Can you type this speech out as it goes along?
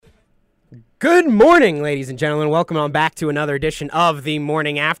Good morning, ladies and gentlemen. Welcome on back to another edition of The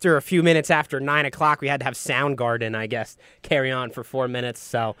Morning After. A few minutes after 9 o'clock, we had to have Soundgarden, I guess, carry on for 4 minutes.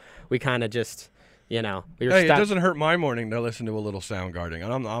 So we kind of just, we were Hey, stuck. it doesn't hurt my morning to listen to a little Soundgarden,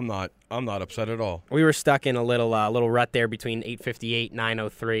 and I'm not upset at all. We were stuck in a little rut there between 8:58 and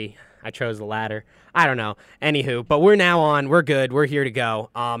 9:03. I chose the latter. I don't know. Anywho, but we're now on. We're good. We're here to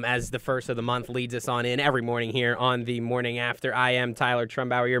go. As the first of the month leads us on in every morning here on The Morning After. I am Tyler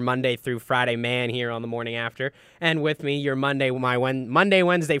Trumbauer, your Monday through Friday man here on The Morning After. And with me, your Monday,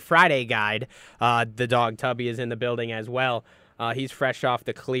 Wednesday, Friday guide. The dog Tubby is in the building as well. He's fresh off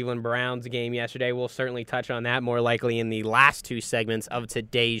the Cleveland Browns game yesterday. We'll certainly touch on that more likely in the last two segments of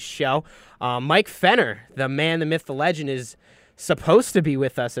today's show. Mike Fenner, the man, the myth, the legend, is supposed to be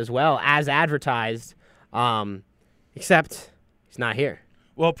with us as well as advertised, except he's not here.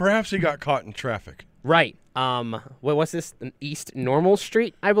 Well, perhaps he got caught in traffic. Right. What's this? East Normal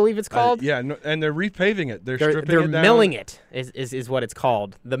Street, I believe it's called. And they're repaving it. They're They're milling it is what it's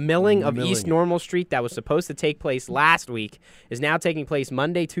called. The milling of East Normal Street that was supposed to take place last week is now taking place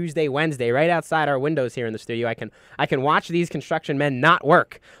Monday, Tuesday, Wednesday, right outside our windows here in the studio. I can watch these construction men not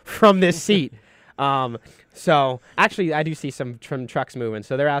work from this seat. So actually, I do see some trucks moving.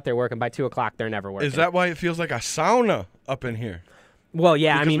 So they're out there working. By 2 o'clock, they're never working. Is that why it feels like a sauna up in here? Well,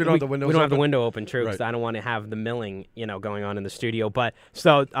 yeah, Because I mean, we don't have the windows we don't have the open? window open, true, because Right. I don't want to have the milling, going on in the studio. But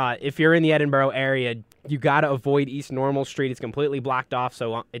so if you're in the Edinboro area, you got to avoid East Normal Street. It's completely blocked off,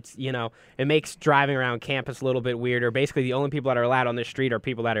 so it's it makes driving around campus a little bit weirder. Basically, the only people that are allowed on this street are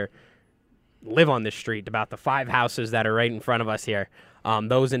people that live on this street. About the 5 houses that are right in front of us here,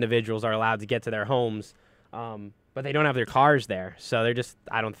 those individuals are allowed to get to their homes, but they don't have their cars there. So they're just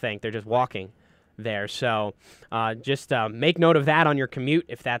walking there. So just make note of that on your commute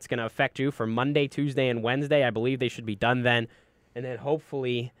if that's going to affect you for Monday, Tuesday, and Wednesday. I believe they should be done then, and then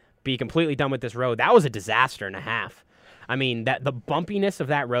hopefully be completely done with this road. That was a disaster and a half. I mean, the bumpiness of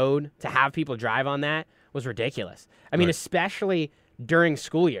that road, to have people drive on that was ridiculous. I mean, Right. especially during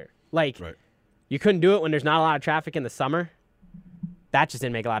school year. Like, Right. you couldn't do it when there's not a lot of traffic in the summer. That just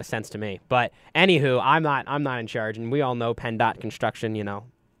didn't make a lot of sense to me. But anywho, I'm not in charge, and we all know PennDOT construction,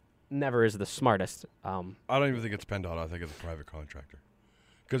 never is the smartest. I don't even think it's PennDOT. I think it's a private contractor.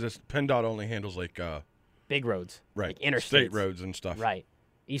 Because PennDOT only handles Big roads, right, like interstates. state roads and stuff. Right.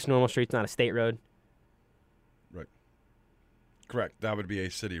 East Normal Street's not a state road. Right. Correct. That would be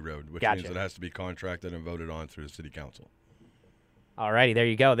a city road, which Gotcha. means it has to be contracted and voted on through the city council. Alrighty, there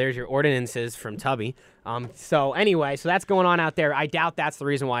you go. There's your ordinances from Tubby. So anyway, so that's going on out there. I doubt that's the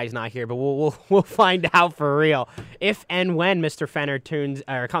reason why he's not here, but we'll find out for real if and when Mr. Fenner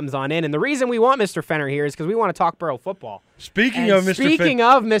comes on in. And the reason we want Mr. Fenner here is because we want to talk Borough football. Speaking of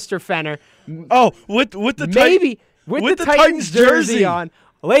Mr. Fenner, with the maybe with with the Titans jersey on,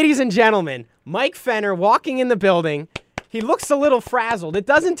 ladies and gentlemen, Mike Fenner walking in the building. He looks a little frazzled. It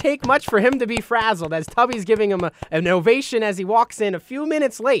doesn't take much for him to be frazzled, as Tubby's giving him an ovation as he walks in a few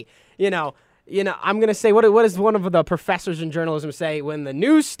minutes late. I'm going to say, what does one of the professors in journalism say? When the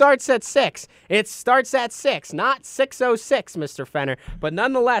news starts at 6, it starts at 6, not 6:06, Mr. Fenner. But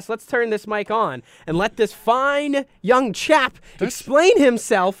nonetheless, let's turn this mic on and let this fine young chap explain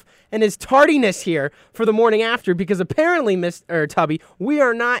himself and his tardiness here for the morning after, because apparently, Mr. Tubby, we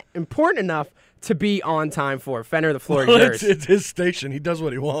are not important enough to be on time for. Fenner, the floor is yours. It's his station. He does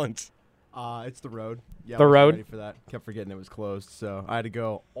what he wants. It's the road. Yeah, The I wasn't road? ready for that. Kept forgetting it was closed, so I had to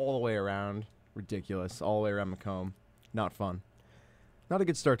go all the way around. Ridiculous. All the way around Macomb. Not fun. Not a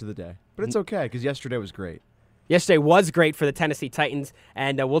good start to the day. But it's okay, because yesterday was great. Yesterday was great for the Tennessee Titans,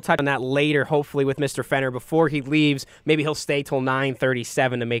 and we'll touch on that later, hopefully, with Mr. Fenner before he leaves. Maybe he'll stay till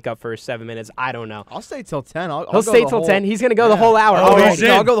 9:37 to make up for his 7 minutes. I don't know. I'll stay till 10. I'll He'll go stay the till whole- 10. He's going to go the Yeah. whole hour. Oh, All he's right.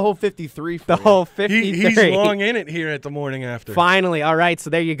 in. I'll go the whole 53 for The you. whole 53. He's long in it here at the morning after. Finally. All right, so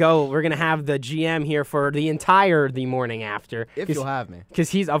there you go. We're going to have the GM here for the morning after. If you'll have me.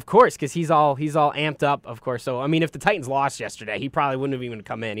 Because he's all amped up, of course. So, I mean, if the Titans lost yesterday, he probably wouldn't have even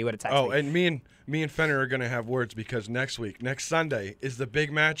come in. He would have texted Oh, me. and me and Fenner are going to have words because next Sunday, is the big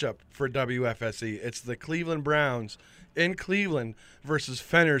matchup for WFSE. It's the Cleveland Browns in Cleveland versus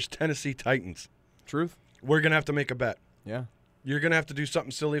Fenner's Tennessee Titans. Truth? We're going to have to make a bet. Yeah. You're going to have to do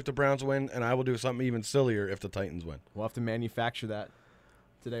something silly if the Browns win, and I will do something even sillier if the Titans win. We'll have to manufacture that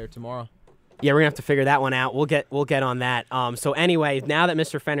today or tomorrow. Yeah, we're going to have to figure that one out. We'll get on that. So anyway, now that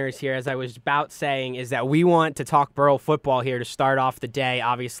Mr. Fenner is here, as I was about saying, is that we want to talk Borough football here to start off the day.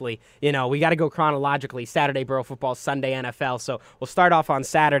 Obviously, we got to go chronologically. Saturday Borough football, Sunday NFL. So we'll start off on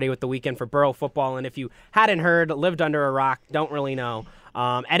Saturday with the weekend for Borough football. And if you hadn't heard, lived under a rock, don't really know,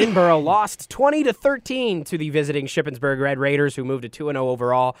 Edinburgh lost 20-13 to the visiting Shippensburg Red Raiders, who moved to 2-0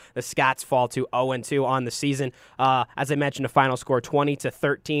 overall. The Scots fall to 0-2 on the season. As I mentioned, the final score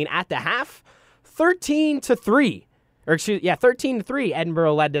 20-13 at the half, 13-3. 13-3.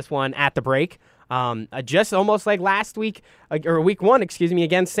 Edinburgh led this one at the break. Just almost like last week, or week one,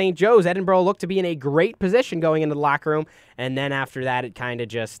 against St. Joe's. Edinburgh looked to be in a great position going into the locker room, and then after that, it kind of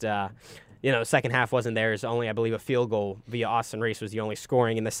just, second half wasn't theirs. Only, I believe, a field goal via Austin Reese was the only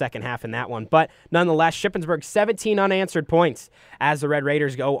scoring in the second half in that one. But nonetheless, Shippensburg 17 unanswered points as the Red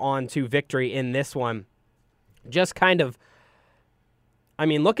Raiders go on to victory in this one. Just kind of,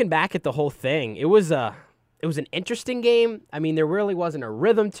 looking back at the whole thing, it was an interesting game. There really wasn't a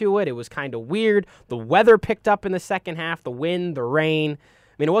rhythm to it. It was kind of weird. The weather picked up in the second half, the wind, the rain.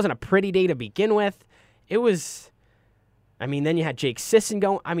 It wasn't a pretty day to begin with. It was, then you had Jake Sisson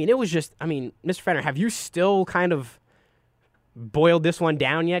going. It was just, Mr. Fenner, have you still kind of boiled this one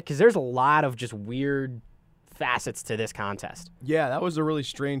down yet? Because there's a lot of just weird facets to this contest. Yeah, that was a really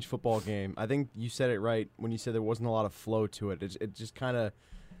strange football game. I think you said it right when you said there wasn't a lot of flow to it. It just kind of,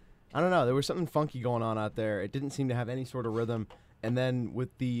 I don't know. There was something funky going on out there. It didn't seem to have any sort of rhythm. And then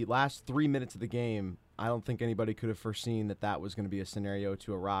with the last 3 minutes of the game, I don't think anybody could have foreseen that was going to be a scenario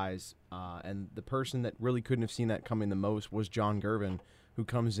to arise. And the person that really couldn't have seen that coming the most was John Gervin, who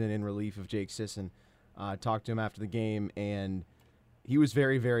comes in relief of Jake Sisson. Talked to him after the game, and he was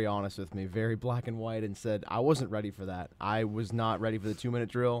very, very honest with me, very black and white, and said, I wasn't ready for that. I was not ready for the 2-minute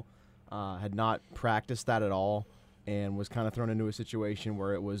drill, had not practiced that at all, and was kind of thrown into a situation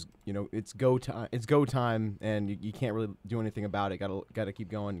where it was, it's go time, and you can't really do anything about it. Got to keep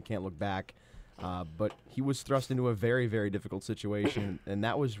going. You can't look back. But he was thrust into a very, very difficult situation, and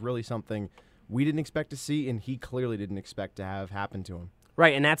that was really something we didn't expect to see, and he clearly didn't expect to have happen to him.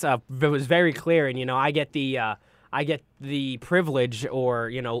 Right, and it was very clear. And I get the privilege,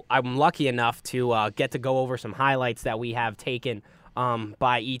 or I'm lucky enough to get to go over some highlights that we have taken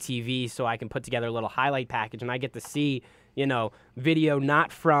by ETV, so I can put together a little highlight package, and I get to see, video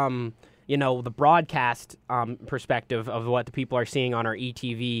not from, the broadcast perspective of what the people are seeing on our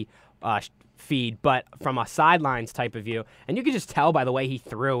ETV feed, but from a sidelines type of view. And you could just tell by the way he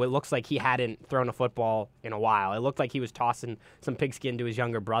threw, it looks like he hadn't thrown a football in a while. It looked like he was tossing some pigskin to his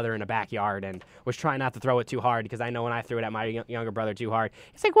younger brother in a backyard and was trying not to throw it too hard, because I know when I threw it at my younger brother too hard,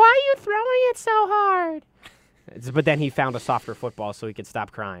 he's like, why are you throwing it so hard? But then he found a softer football so he could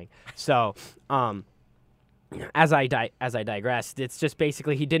stop crying. So, as I digress, it's just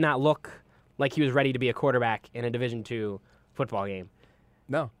basically he did not look like he was ready to be a quarterback in a Division II football game.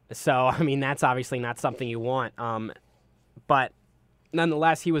 No. So, that's obviously not something you want. But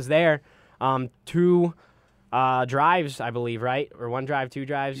nonetheless, he was there. 2 drives, I believe, right? Or 1 drive, 2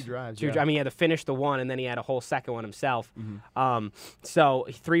 drives? 2 drives, He yeah. had to finish the one, and then he had a whole second one himself. Mm-hmm. So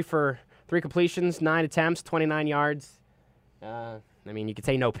 3 completions, 9 attempts, 29 yards. You could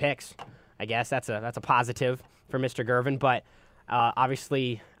say no picks. I guess that's a positive for Mr. Gervin. But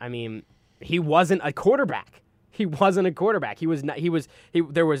obviously, he wasn't a quarterback. He wasn't a quarterback.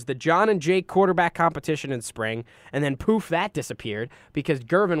 There was the John and Jake quarterback competition in spring, and then poof, that disappeared because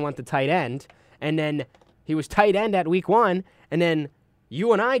Gervin went to tight end, and then he was tight end at week 1, and then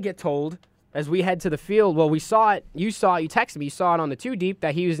you and I get told as we head to the field, well, we saw it, you texted me, you saw it on the 2 Deep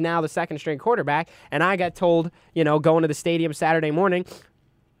that he was now the second-string quarterback, and I got told, going to the stadium Saturday morning,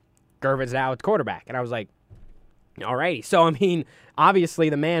 Gervin's now at quarterback, and I was like, all righty. So, obviously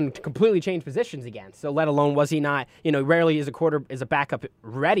the man completely changed positions again. So, let alone was he not, rarely is a backup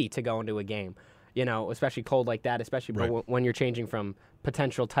ready to go into a game, especially cold like that, especially Right. when you're changing from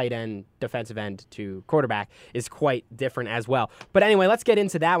potential tight end, defensive end to quarterback is quite different as well. But anyway, let's get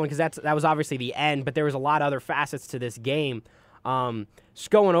into that one because that was obviously the end, but there was a lot of other facets to this game. Just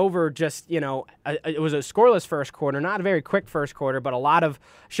going over it was a scoreless first quarter, not a very quick first quarter, but a lot of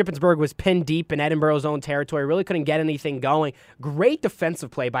Shippensburg was pinned deep in Edinburgh's own territory, really couldn't get anything going. Great defensive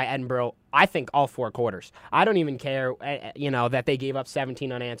play by Edinburgh, I think, all 4 quarters. I don't even care, that they gave up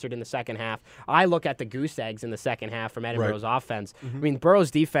 17 unanswered in the second half. I look at the goose eggs in the second half from Edinburgh's offense. Mm-hmm. Burrow's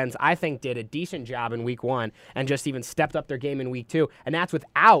defense, I think, did a decent job in week 1 and just even stepped up their game in week 2, and that's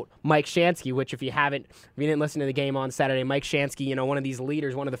without Mike Shansky, which if you didn't listen to the game on Saturday, Mike Shansky, one of these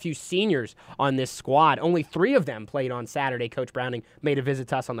leaders, one of the few seniors on this squad. Only 3 of them played on Saturday. Coach Browning made a visit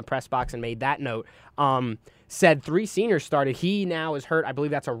to us on the press box and made that note. Said 3 seniors started. He now is hurt. I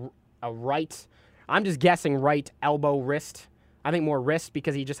believe that's a right, I'm just guessing right elbow, wrist. I think more wrist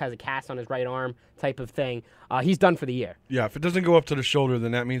because he just has a cast on his right arm type of thing. He's done for the year. Yeah, if it doesn't go up to the shoulder,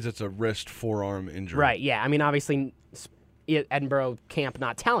 then that means it's a wrist, forearm injury. Right, yeah. Obviously, Edinburgh camp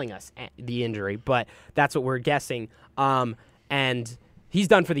not telling us the injury, but that's what we're guessing. And he's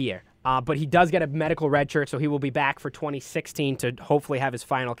done for the year. But he does get a medical red shirt, so he will be back for 2016 to hopefully have his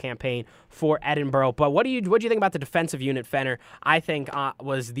final campaign for Edinboro. But what do you think about the defensive unit, Fenner? I think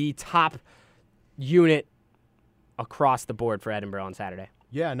was the top unit across the board for Edinboro on Saturday.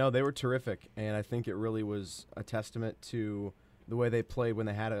 Yeah, no, they were terrific, and I think it really was a testament to the way they played when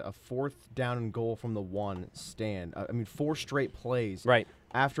they had a 4th down and goal from the 1 stand. 4 straight plays Right.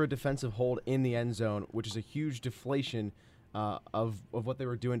 after a defensive hold in the end zone, which is a huge deflation of what they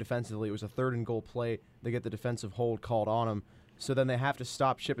were doing defensively. It was a 3rd and goal play. They get the defensive hold called on them. So then they have to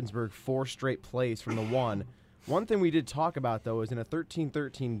stop Shippensburg 4 straight plays from the 1. One thing we did talk about, though, is in a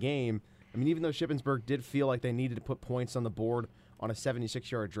 13-13 game, even though Shippensburg did feel like they needed to put points on the board on a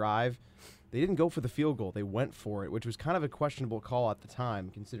 76-yard drive, they didn't go for the field goal. They went for it, which was kind of a questionable call at the time,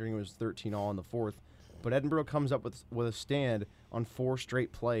 considering it was 13-all in the 4th. But Edinboro comes up with a stand on 4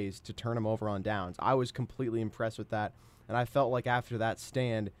 straight plays to turn them over on downs. I was completely impressed with that, and I felt like after that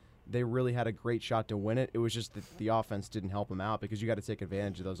stand, they really had a great shot to win it. It was just that the offense didn't help them out because you got to take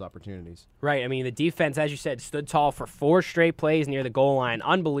advantage of those opportunities. Right. The defense, as you said, stood tall for 4 straight plays near the goal line.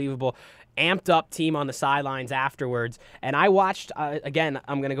 Unbelievable. Amped up team on the sidelines afterwards. And I watched, again,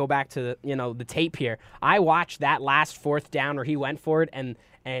 I'm going to go back to the tape here. I watched that last 4th down where he went for it and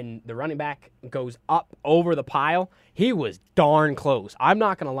the running back goes up over the pile. He was darn close. I'm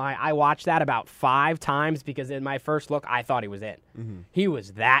not going to lie. I watched that about 5 times because in my first look, I thought he was in. Mm-hmm. He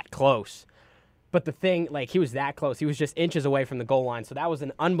was that close. But the thing, he was that close. He was just inches away from the goal line. So that was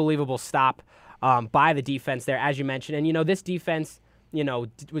an unbelievable stop by the defense there, as you mentioned. And, this defense,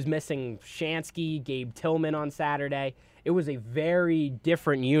 was missing Shansky, Gabe Tillman on Saturday. It was a very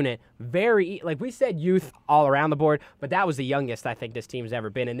different unit. We said, youth all around the board, but that was the youngest I think this team's ever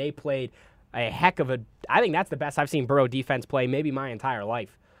been. And they played a heck of I think that's the best I've seen Borough defense play maybe my entire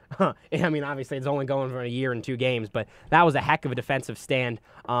life. Obviously it's only going for a year and 2 games, but that was a heck of a defensive stand.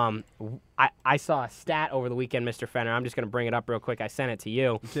 I saw a stat over the weekend, Mr. Fenner. I'm just going to bring it up real quick. I sent it to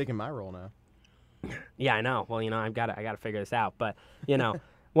you. You're taking my role now. Yeah, I know. Well, I got to figure this out. But,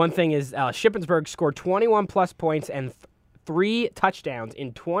 one thing is Shippensburg scored 21-plus points and 3 touchdowns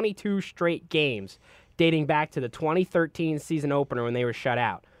in 22 straight games dating back to the 2013 season opener when they were shut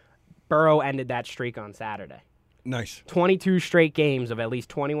out. Borough ended that streak on Saturday. Nice. 22 straight games of at least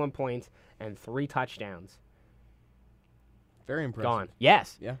 21 points and 3 touchdowns. Very impressive. Gone.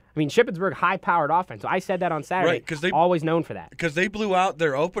 Yes. Yeah. Shippensburg, high-powered offense. I said that on Saturday. Right, 'cause they always known for that. Because they blew out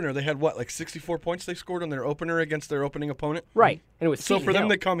their opener. They had, 64 points they scored on their opener against their opening opponent? Right. And it was So Seton for them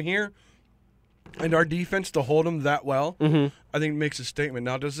Hill. to come here and our defense to hold them that well, Mm-hmm. I think makes a statement.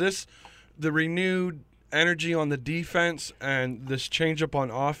 Now, does the renewed energy on the defense and this change-up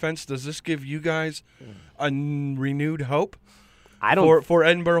on offense, does this give you guys a renewed hope for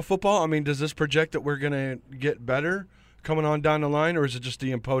Edinboro football? Does this project that we're going to get better coming on down the line, or is it just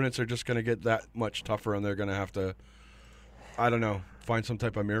the opponents are just going to get that much tougher and they're going to have to, I don't know, find some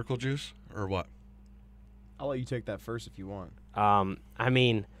type of miracle juice or what? I'll let you take that first if you want.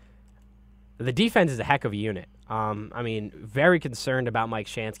 The defense is a heck of a unit. Very concerned about Mike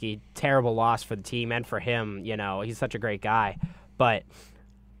Shansky. Terrible loss for the team and for him. He's such a great guy. But,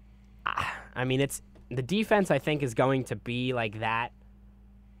 it's the defense, I think, is going to be like that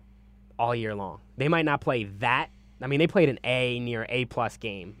all year long. They might not play that. They played an near A-plus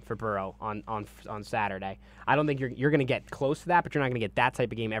game for Borough on Saturday. I don't think you're going to get close to that, but you're not going to get that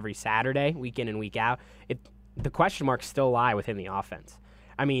type of game every Saturday, week in and week out. The question marks still lie within the offense.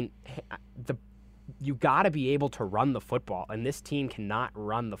 You got to be able to run the football, and this team cannot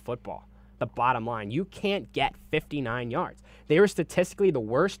run the football. The bottom line, you can't get 59 yards. They were statistically the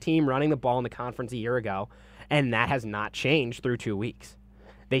worst team running the ball in the conference a year ago, and that has not changed through 2 weeks.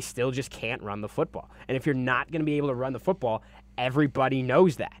 They still just can't run the football. And if you're not going to be able to run the football, everybody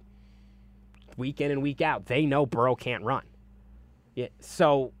knows that. Week in and week out, they know Borough can't run. Yeah,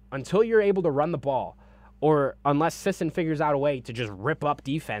 so until you're able to run the ball, or unless Sisson figures out a way to just rip up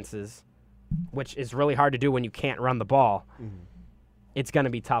defenses, which is really hard to do when you can't run the ball, it's going to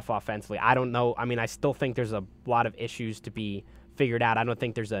be tough offensively. I don't know. I still think there's a lot of issues to be figured out. I don't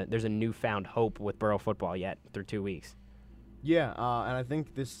think there's a newfound hope with Borough football yet through 2 weeks. Yeah, and I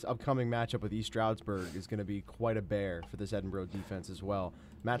think this upcoming matchup with East Stroudsburg is going to be quite a bear for this Edinboro defense as well.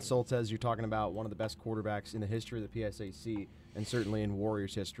 Matt Soltesz, you're talking about one of the best quarterbacks in the history of the PSAC and certainly in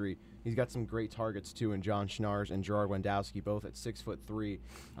Warriors history. He's got some great targets, too, in John Schnars and Gerard Wendowski, both at 6'3",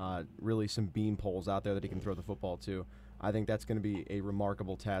 really some bean poles out there that he can throw the football to. I think that's going to be a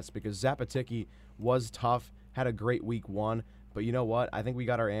remarkable test because Zapatiki was tough, had a great week 1, but you know what? I think we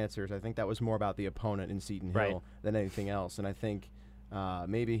got our answers. I think that was more about the opponent in Seton Hill than anything else. And I think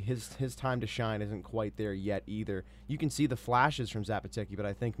maybe his time to shine isn't quite there yet either. You can see the flashes from Zapotecki, but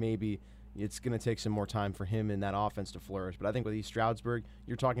I think maybe it's going to take some more time for him in that offense to flourish. But I think with East Stroudsburg,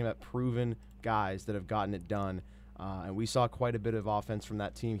 you're talking about proven guys that have gotten it done. And we saw quite a bit of offense from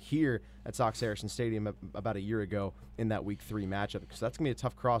that team here at Sox Harrison Stadium about a year ago in that Week 3 matchup. So that's going to be a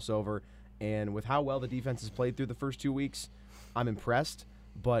tough crossover. And with how well the defense has played through the first 2 weeks, I'm impressed.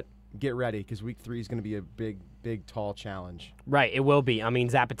 But get ready, because Week 3 is going to be a big, tall challenge. Right, it will be. I mean,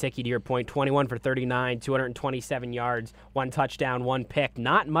 Zapotecki, to your point, 21 for 39, 227 yards, 1 touchdown, 1 pick.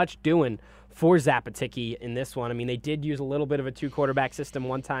 Not much doing for Zapotecki in this one. I mean, they did use a little bit of a 2-quarterback system.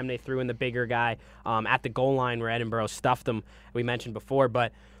 One time they threw in the bigger guy at the goal line where Edinboro stuffed him, we mentioned before.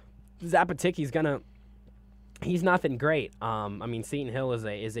 But Zapotecki's he's nothing great. I mean, Seton Hill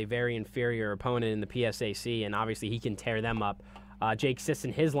is a very inferior opponent in the PSAC, and obviously he can tear them up. Jake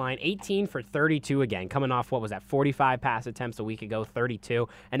Sisson, his line, 18 for 32 again, coming off, 45 pass attempts a week ago, 32.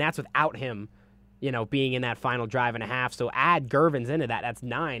 And that's without him, being in that final drive and a half. So add Gervins into that. That's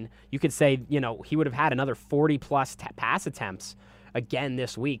 9. You could say, he would have had another 40-plus pass attempts again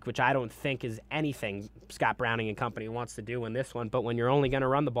this week, which I don't think is anything Scott Browning and company wants to do in this one. But when you're only going to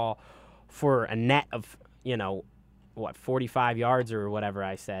run the ball for a net of, 45 yards or whatever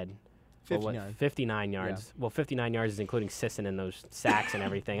I said. 59. 59 yards. Yeah. Well, 59 yards is including Sisson and those sacks and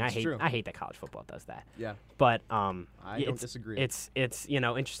everything. I hate that college football does that. Yeah. But I don't disagree. It's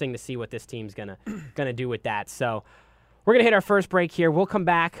interesting to see what this team's gonna do with that. So we're gonna hit our first break here. We'll come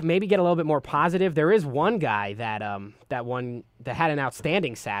back, maybe get a little bit more positive. There is one guy that had an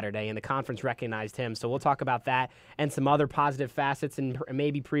outstanding Saturday, and the conference recognized him. So we'll talk about that and some other positive facets, and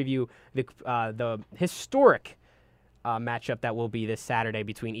maybe preview the historic matchup that will be this Saturday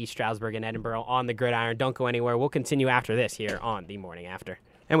between East Stroudsburg and Edinboro on the gridiron. Don't go anywhere. We'll continue after this here on The Morning After.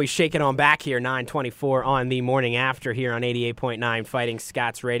 And we shake it on back here, 9:24 on The Morning After here on 88.9 Fighting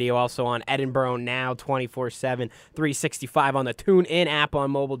Scots Radio. Also on Edinboro Now, 24/7, 365 on the TuneIn app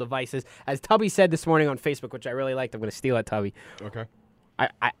on mobile devices. As Tubby said this morning on Facebook, which I really liked. I'm going to steal it, Tubby. Okay.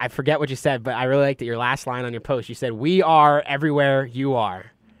 I forget what you said, but I really liked it. Your last line on your post, you said, "We are everywhere you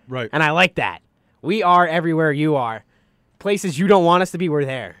are." Right. And I like that. We are everywhere you are. Places you don't want us to be, we're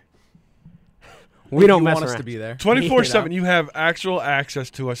there. We don't mess want around. us to be there. 24/7. You have actual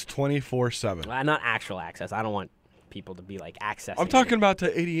access to us 24/7. Not actual access. I don't want people to be like accessing. I'm talking about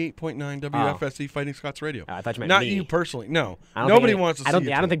to 88.9 WFSC Fighting Scots Radio. I thought you meant not me. You personally. No. Nobody wants to see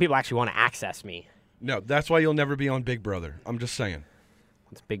you. I don't think people actually want to access me. No, that's why you'll never be on Big Brother. I'm just saying.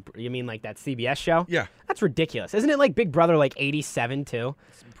 It's Big. You mean like that CBS show? Yeah. That's ridiculous. Isn't it like Big Brother like 87 too?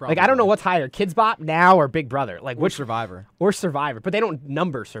 Probably. Like I don't know what's higher, Kids Bop now or Big Brother? Like which Survivor? Or Survivor, but they don't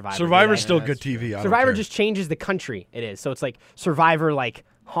number Survivor. Survivor's still good TV. Survivor just changes the country it is. So it's like Survivor like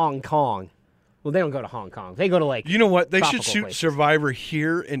Hong Kong. Well, they don't go to Hong Kong. They go to like You know what? They should shoot places. Survivor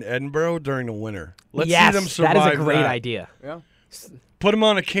here in Edinboro during the winter. Let's see them survive that is a great idea. Yeah. Put them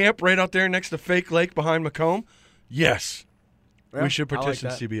on a camp right out there next to Fake Lake behind Macomb. Yes. Yeah, We should petition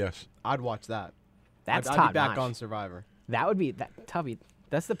I like that. CBS. I'd watch that. That's I'd top be back notch. on Survivor. That would be that Tubby.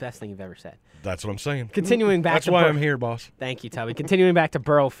 That's the best thing you've ever said. That's what I'm saying. Continuing back That's to why I'm here, boss. Thank you, Tubby. Continuing back to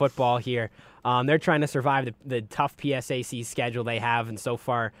Borough football here. They're trying to survive the tough PSAC schedule they have, and so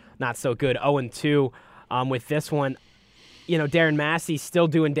far not so good. 0-2 with this one. Darren Massey still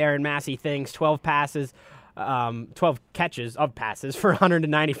doing Darren Massey things. 12 passes, 12 catches of passes for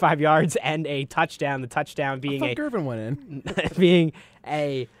 195 yards and a touchdown. The touchdown being Gervin went in. being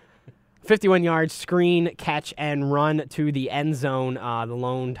a 51-yard screen, catch, and run to the end zone, the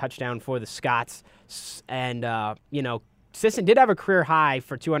lone touchdown for the Scots. And, Sisson did have a career high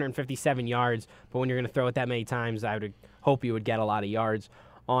for 257 yards, but when you're going to throw it that many times, I would hope you would get a lot of yards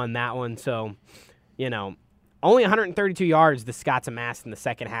on that one. So, only 132 yards the Scots amassed in the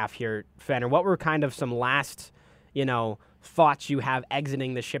second half here, Fenner. What were kind of some last, thoughts you have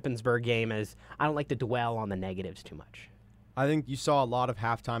exiting the Shippensburg game, as I don't like to dwell on the negatives too much? I think you saw a lot of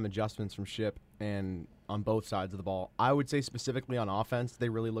halftime adjustments from Ship and on both sides of the ball. I would say specifically on offense, they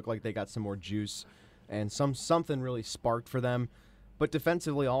really look like they got some more juice and something really sparked for them. But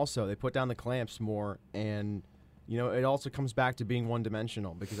defensively also, they put down the clamps more, and it also comes back to being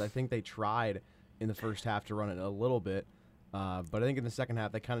one-dimensional, because I think they tried in the first half to run it a little bit, but I think in the second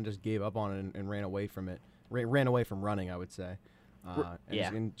half they kind of just gave up on it and ran away from it. Ran away from running, I would say.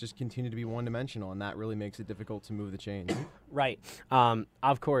 And just continue to be one-dimensional, and that really makes it difficult to move the chains. Right,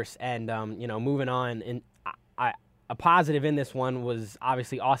 of course, and moving on. And a positive in this one was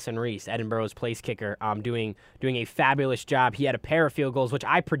obviously Austin Reese, Edinboro's place kicker, doing a fabulous job. He had a pair of field goals, which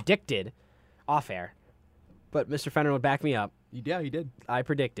I predicted off air, but Mr. Fenner would back me up. Yeah, he did. I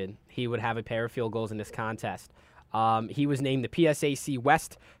predicted he would have a pair of field goals in this contest. He was named the PSAC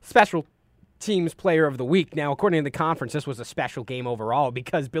West Special Teams Player of the Week. Now, according to the conference, this was a special game overall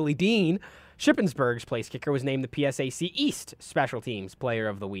because Billy Dean, Shippensburg's place kicker, was named the PSAC East Special Teams Player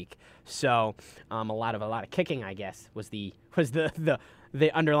of the Week. So, a lot of kicking, I guess, was the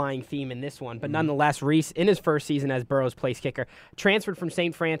underlying theme in this one. But nonetheless, Reese, in his first season as Burroughs' place kicker, transferred from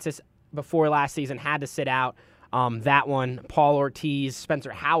St. Francis before last season, had to sit out. That one, Paul Ortiz,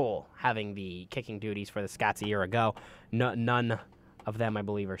 Spencer Howell having the kicking duties for the Scots a year ago. None of them, I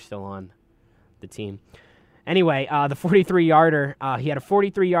believe, are still on the team. Anyway, the 43-yarder, he had a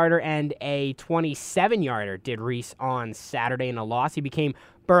 43-yarder and a 27-yarder, did Reese, on Saturday in a loss. He became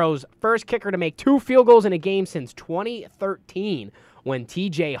Burroughs' first kicker to make 2 field goals in a game since 2013 when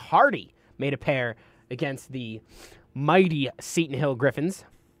T.J. Hardy made a pair against the mighty Seton Hill Griffins.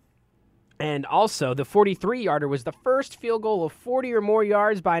 And also, the 43-yarder was the first field goal of 40 or more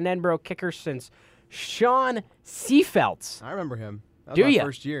yards by an Edinburgh kicker since Sean Seafeltz. I remember him. That was Do my ya?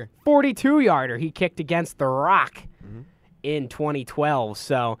 first year. 42-yarder he kicked against The Rock in 2012.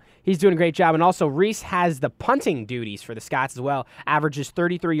 So he's doing a great job. And also, Reese has the punting duties for the Scots as well. He averaged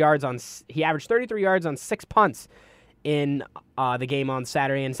 33 yards on 6 punts in the game on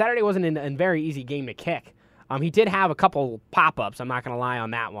Saturday. And Saturday wasn't a very easy game to kick. He did have a couple pop-ups. I'm not going to lie on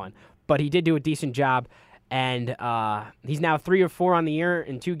that one. But he did do a decent job, and he's now 3 or 4 on the year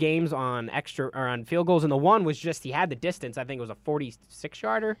in 2 games on field goals, and the one was just he had the distance. I think it was a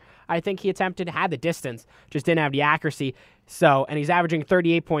 46-yarder. I think he attempted, had the distance, just didn't have the accuracy. So, and he's averaging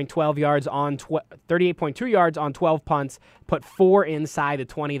 38.2 yards on 12 punts, put 4 inside the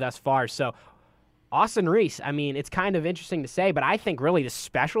 20 thus far. So, Austin Reese, I mean, it's kind of interesting to say, but I think really the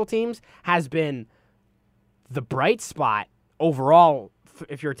special teams has been the bright spot overall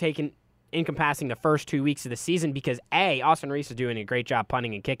if you're encompassing the first 2 weeks of the season, because A, Austin Reese is doing a great job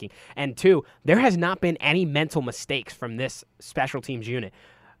punting and kicking, and 2, there has not been any mental mistakes from this special teams unit.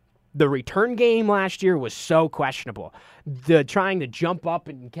 The return game last year was so questionable. The trying to jump up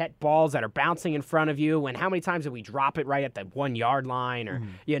and get balls that are bouncing in front of you, and how many times did we drop it right at the 1-yard line, or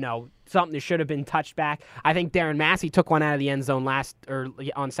something that should have been touched back? I think Darren Massey took one out of the end zone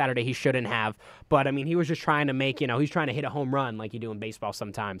on Saturday. He shouldn't have, but I mean, he was just trying to make, he's trying to hit a home run like you do in baseball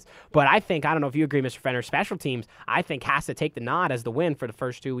sometimes. But I don't know if you agree, Mr. Fenner, special teams, I think, has to take the nod as the win for the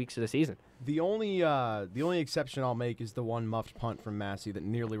first 2 weeks of the season. The only exception I'll make is the one muffed punt from Massey that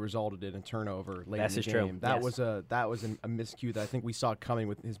nearly resulted in a turnover late in the game. That was a miscue that I think we saw coming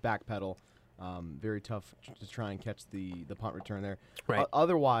with his back pedal. Very tough to try and catch the punt return there. Right.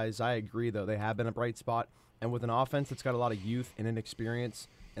 Otherwise, I agree, though. They have been a bright spot. And with an offense that's got a lot of youth and inexperience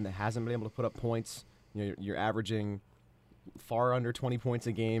and that hasn't been able to put up points, you're averaging far under 20 points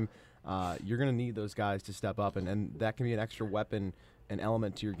a game. You're going to need those guys to step up, and that can be an extra weapon, an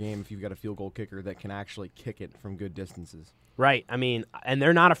element to your game if you've got a field goal kicker that can actually kick it from good distances. Right. I mean, and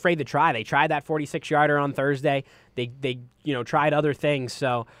they're not afraid to try. They tried that 46-yarder on Thursday. They tried other things.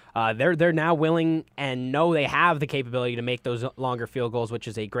 So they're now willing and know they have the capability to make those longer field goals, which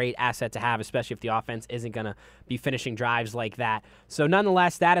is a great asset to have, especially if the offense isn't going to be finishing drives like that. So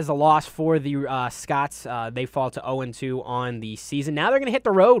nonetheless, that is a loss for the Scots. They fall to 0-2 on the season. Now they're going to hit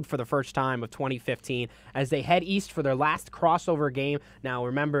the road for the first time of 2015 as they head east for their last crossover game. Now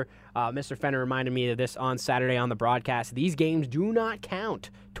remember, Mr. Fenner reminded me of this on Saturday on the broadcast. These games do not count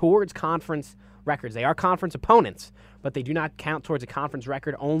towards conference records. They are conference opponents, but they do not count towards a conference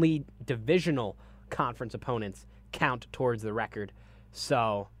record. Only divisional conference opponents count towards the record.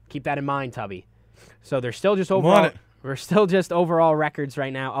 So keep that in mind, Tubby. So they're still just overall. We're still just overall records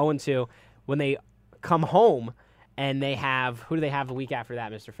right now, 0-2. When they come home, and they have, who do they have the week after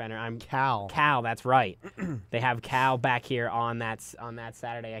that, Mr. Fenner? Cal. Cal, that's right. They have Cal back here on that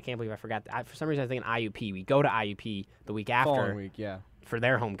Saturday. I can't believe I forgot. For some reason, I was thinking IUP. We go to IUP the week after. Following week, yeah. For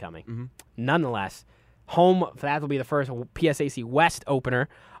their homecoming. Mm-hmm. Nonetheless, home, that will be the first PSAC West opener.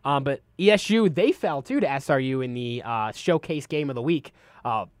 But ESU, they fell, too, to SRU in the showcase game of the week.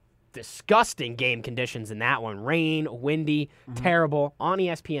 Disgusting game conditions in that one. Rain, windy, terrible. On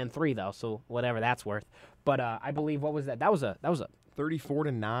ESPN3, though, so whatever that's worth. But I believe, what was that? That was a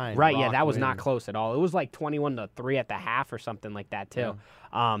 34-9. Right, yeah, that was win. not close at all. It was like 21-3 at the half or something like that, too.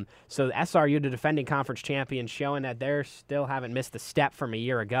 Yeah. So SRU, the defending conference champion, showing that they still haven't missed a step from a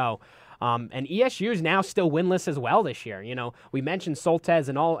year ago. And ESU is now still winless as well this year. We mentioned Soltez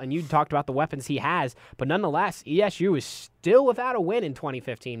and you talked about the weapons he has, but nonetheless, ESU is still without a win in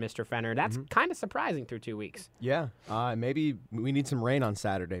 2015, Mr. Fenner. That's kind of surprising through 2 weeks. Yeah, maybe we need some rain on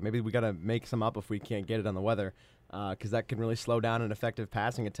Saturday. Maybe we got to make some up if we can't get it on the weather. because that can really slow down an effective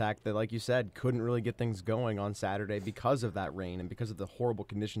passing attack that, like you said, couldn't really get things going on Saturday because of that rain and because of the horrible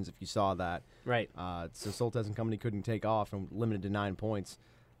conditions, if you saw that. Right. So Soltesz and company couldn't take off and limited to 9 points.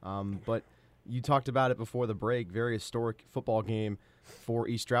 But you talked about it before the break, very historic football game for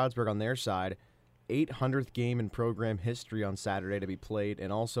East Stroudsburg on their side. 800th game in program history on Saturday to be played,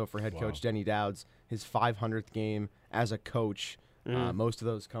 and also for head coach Denny Dowds, his 500th game as a coach. Most of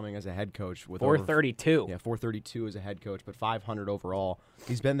those coming as a head coach. With 432. 432 as a head coach, but 500 overall.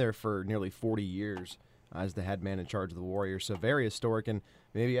 He's been there for nearly 40 years as the head man in charge of the Warriors. So very historic, and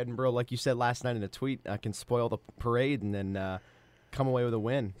maybe Edinboro, like you said last night in a tweet, can spoil the parade and then come away with a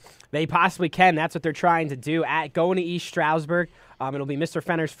win. They possibly can. That's what they're trying to do. Going to East Stroudsburg. It'll be Mr.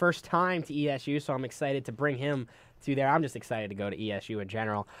 Fenner's first time to ESU, so I'm excited to bring him to there. I'm just excited to go to ESU in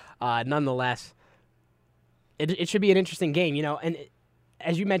general. Nonetheless, it should be an interesting game, and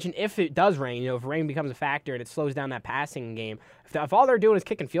as you mentioned, if it does rain, if rain becomes a factor and it slows down that passing game, if all they're doing is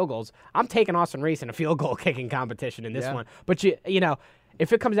kicking field goals, I'm taking Austin Reese in a field goal kicking competition in this one. But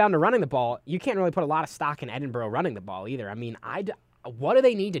if it comes down to running the ball, you can't really put a lot of stock in Edinboro running the ball either. I mean, what do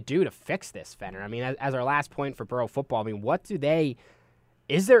they need to do to fix this, Fenner? I mean, as our last point for Borough football, I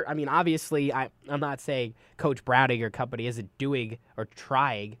mean, obviously, I'm not saying Coach Browning or company isn't doing or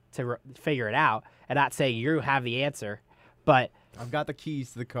trying to figure it out. I'm not saying you have the answer, but I've got the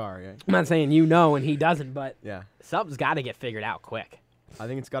keys to the car. Yeah. I'm not saying and he doesn't, but something's got to get figured out quick. I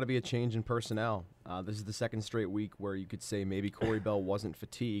think it's got to be a change in personnel. This is the second straight week where you could say maybe Corey Bell wasn't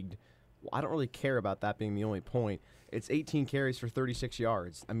fatigued. Well, I don't really care about that being the only point. It's 18 carries for 36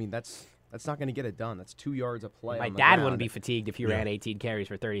 yards. I mean, that's not going to get it done. That's 2 yards of play. My dad wouldn't be fatigued if he ran 18 carries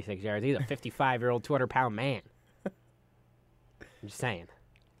for 36 yards. He's a 55-year-old, 200-pound man. I'm just saying.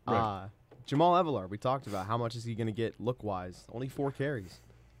 Jamal Evelar, we talked about how much is he going to get look-wise. Only 4 carries.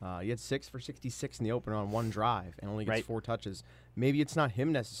 He had 6 for 66 in the opener on one drive and only gets 4 touches. Maybe it's not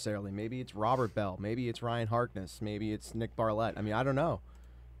him necessarily. Maybe it's Robert Bell. Maybe it's Ryan Harkness. Maybe it's Nick Barlett. I mean, I don't know.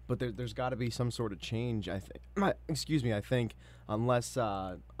 But there's got to be some sort of change, I think. I think,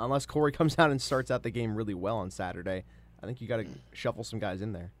 unless Corey comes out and starts out the game really well on Saturday, I think you got to shuffle some guys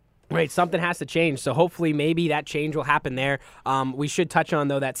in there. Right, something has to change, so hopefully maybe that change will happen there. We should touch on,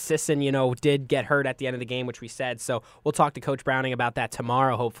 though, that Sisson, did get hurt at the end of the game, which we said, so we'll talk to Coach Browning about that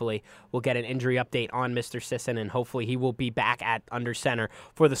tomorrow, hopefully. We'll get an injury update on Mr. Sisson, and hopefully he will be back at under center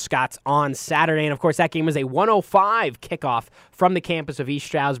for the Scots on Saturday. And, of course, that game was a 1:05 kickoff from the campus of East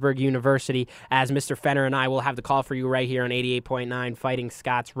Stroudsburg University, as Mr. Fenner and I will have the call for you right here on 88.9 Fighting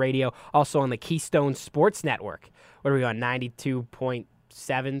Scots Radio, also on the Keystone Sports Network. What are we on,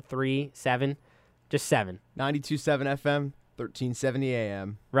 92.737, just 7. 92.7 FM, 1370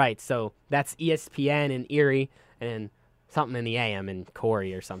 AM. Right, so that's ESPN in Erie and something in the AM in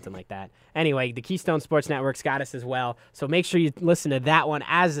Corey or something like that. Anyway, the Keystone Sports Network's got us as well, so make sure you listen to that one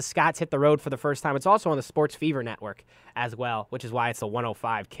as the Scots hit the road for the first time. It's also on the Sports Fever Network as well, which is why it's a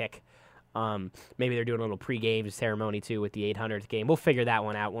 1:05 kick. Maybe they're doing a little pregame ceremony, too, with the 800th game. We'll figure that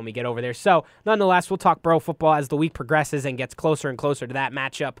one out when we get over there. So, nonetheless, we'll talk Borough football as the week progresses and gets closer and closer to that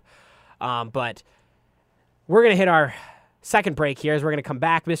matchup. But we're going to hit our second break here as we're going to come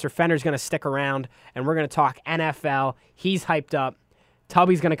back. Mr. Fenner's going to stick around, and we're going to talk NFL. He's hyped up.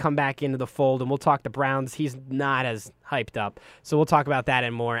 Tubby's going to come back into the fold, and we'll talk the Browns. He's not as hyped up. So we'll talk about that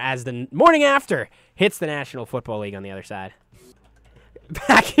and more as the morning after hits the National Football League on the other side.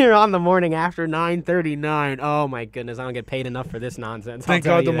 Back here on the morning after 9:39. Oh my goodness, I don't get paid enough for this nonsense. Thank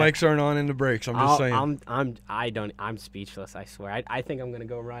God the mics aren't on in the breaks. I'm just saying. I'm speechless. I swear. I think I'm gonna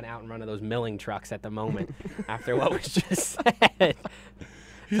go run out and run one of those milling trucks at the moment after what was just said.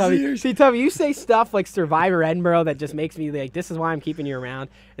 Tubby, you say stuff like Survivor Edinboro that just makes me like, this is why I'm keeping you around,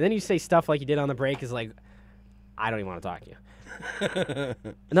 and then you say stuff like you did on the break is like, I don't even want to talk to you.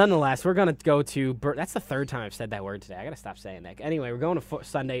 Nonetheless, we're going to go to that's the third time I've said that word today. I got to stop saying that. Anyway, we're going to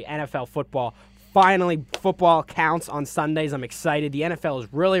Sunday NFL football. Finally, football counts on Sundays. I'm excited. The NFL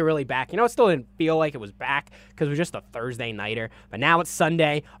is really, really back. It still didn't feel like it was back because it was just a Thursday nighter. But now it's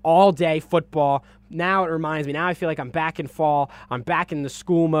Sunday, all day football. Now it reminds me. Now I feel like I'm back in fall. I'm back in the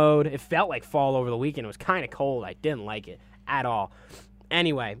school mode. It felt like fall over the weekend. It was kind of cold. I didn't like it at all.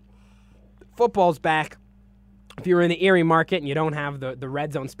 Anyway, football's back. If you were in the Erie market and you don't have the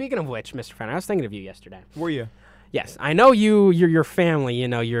red zone. Speaking of which, Mr. Fenner, I was thinking of you yesterday. Were you? Yes, I know your family.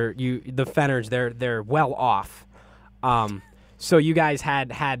 The Fenners. They're well off. So you guys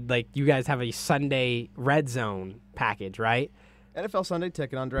you guys have a Sunday red zone package, right? NFL Sunday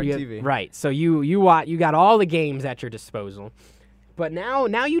Ticket on DirecTV. Right. So you got all the games at your disposal, but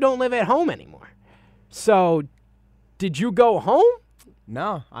now you don't live at home anymore. So did you go home?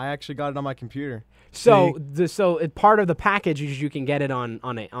 No, I actually got it on my computer. So part of the package is you can get it on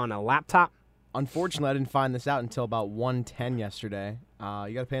a laptop. Unfortunately, I didn't find this out until about 1:10 yesterday.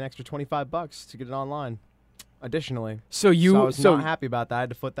 You got to pay an extra $25 to get it online. Additionally, So I was not happy about that. I had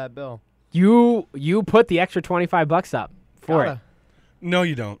to foot that bill. you put the extra $25 up for it. Gotta. No,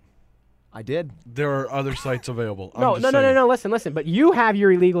 you don't. I did. There are other sites available. No. Listen. But you have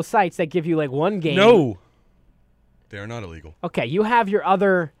your illegal sites that give you like one game. No, they are not illegal. Okay, you have your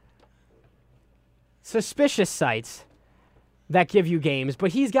other suspicious sites that give you games,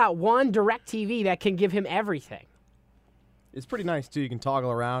 but he's got one DirecTV that can give him everything. It's pretty nice too. You can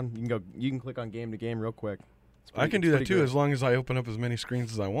toggle around. You can click on game to game real quick. I can do that too, as long as I open up as many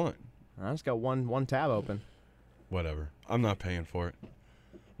screens as I want. I just got one tab open. Whatever. I'm not paying for it.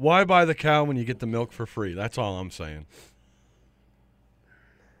 Why buy the cow when you get the milk for free? That's all I'm saying.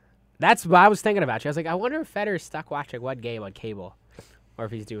 That's what I was thinking about. I was like, I wonder if Federer's stuck watching one game on cable, or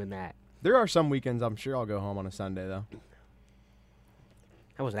if he's doing that. There are some weekends I'm sure I'll go home on a Sunday though.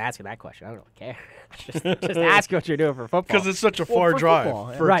 I wasn't asking that question. I don't really care. just ask what you're doing for football. Because it's such a far for drive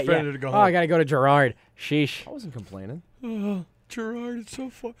football, yeah. for right, Federer yeah. to go Oh, home. I got to go to Gerard. Sheesh. I wasn't complaining. Gerard, it's so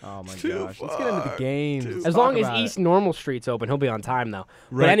far. Oh my too gosh. Let's get into the games. Let's As talk long as about East Normal Street's open, he'll be on time, though.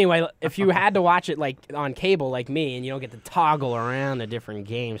 Right. But anyway, if you had to watch it like on cable like me and you don't get to toggle around the different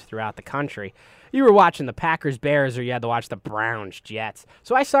games throughout the country, you were watching the Packers-Bears or you had to watch the Browns-Jets.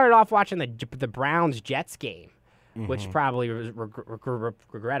 So I started off watching the Browns-Jets game, which probably was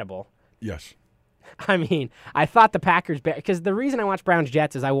regrettable. Yes. I mean, I thought the Packers, because the reason I watched Browns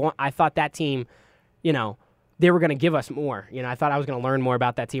Jets is I thought that team, they were going to give us more. I thought I was going to learn more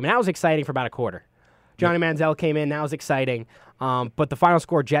about that team, and that was exciting for about a quarter. Johnny Manziel came in, that was exciting. But the final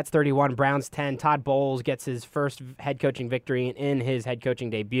score: Jets 31, Browns 10. Todd Bowles gets his first head coaching victory in his head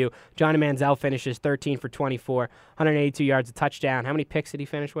coaching debut. Johnny Manziel finishes 13 for 24, 182 yards, a touchdown. How many picks did he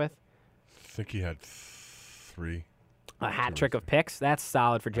finish with? I think he had 3. A hat trick of picks. That's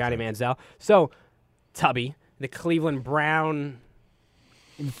solid for Johnny Manziel. So, Tubby, the Cleveland Brown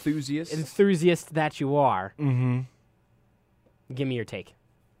enthusiast that you are, give me your take.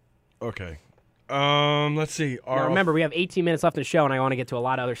 Okay. Let's see. Now, remember, we have 18 minutes left in the show, and I want to get to a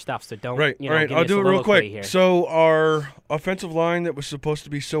lot of other stuff, so don't, Right, give me I'll a do it real soliloquy quick. here. So our offensive line that was supposed to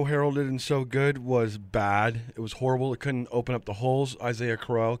be so heralded and so good was bad. It was horrible. It couldn't open up the holes. Isaiah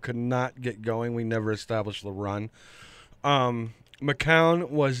Crowell could not get going. We never established the run. McCown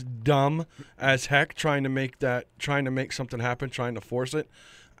was dumb as heck trying to make something happen, trying to force it.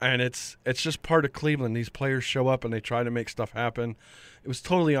 And it's just part of Cleveland. These players show up and they try to make stuff happen. It was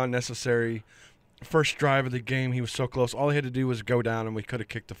totally unnecessary. First drive of the game, he was so close. All he had to do was go down, and we could have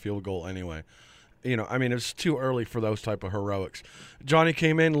kicked the field goal anyway. It was too early for those type of heroics. Johnny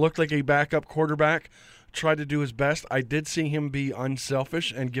came in, looked like a backup quarterback, tried to do his best. I did see him be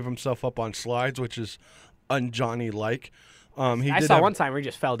unselfish and give himself up on slides, which is un-Johnny-like. I saw one time where he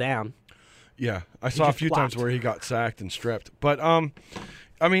just fell down. Yeah, I saw a few times where he got sacked and stripped. But,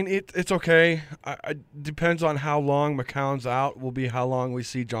 it's okay. It depends on how long McCown's out will be how long we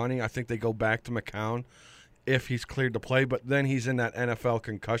see Johnny. I think they go back to McCown if he's cleared to play. But then he's in that NFL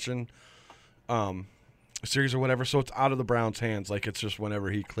concussion series or whatever, so it's out of the Browns' hands. Like, it's just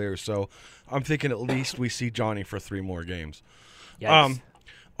whenever he clears. So I'm thinking at least we see Johnny for 3 more games. Yikes.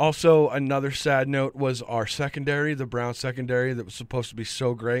 Also, another sad note was our secondary, the Browns secondary that was supposed to be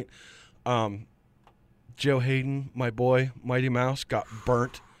so great. Joe Hayden, my boy, Mighty Mouse, got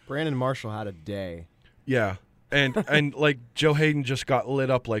burnt. Brandon Marshall had a day. Yeah. And like Joe Hayden just got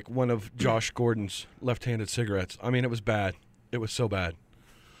lit up like one of Josh Gordon's left-handed cigarettes. I mean, it was bad. It was so bad.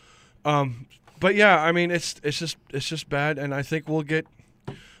 But yeah, I mean, it's just bad, and I think we'll get.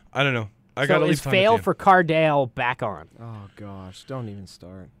 I don't know. I got to leave. Is fail for Cardale back on? Oh gosh, don't even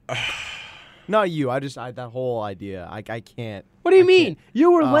start. Not you. That whole idea. I can't. What do you mean?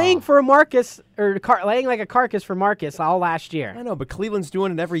 You were laying for a Marcus laying like a carcass for Marcus all last year. I know, but Cleveland's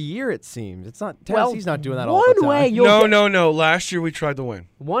doing it every year. It seems it's not. Tennessee's not doing that all the time. One way you'll No. Last year we tried to win.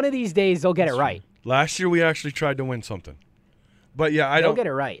 One of these days they'll get it right. Last year we actually tried to win something. But yeah, They'll get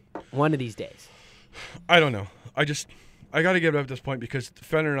it right. One of these days. I don't know. I got to get it up at this point because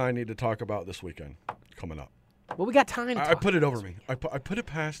Fenner and I need to talk about this weekend coming up. Well, we got time to I put it over me. I put it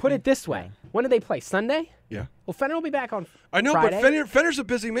past Put me. it this way. When do they play? Sunday? Yeah. Well, Fenner will be back on I know, Friday. but Fenner's a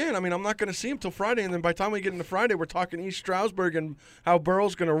busy man. I mean, I'm not going to see him till Friday, and then by the time we get into Friday, we're talking East Stroudsburg and how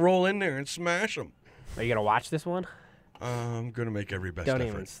Burrow's going to roll in there and smash them. Are you going to watch this one? I'm going to make every best Don't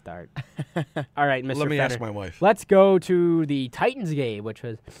effort. even start. All right, Mr. Let me Fenner. ask my wife. Let's go to the Titans game, which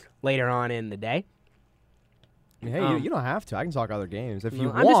was later on in the day. Hey, you don't have to. I can talk other games if you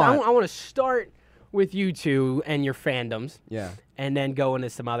I want. want to start with you two and your fandoms. Yeah. And then go into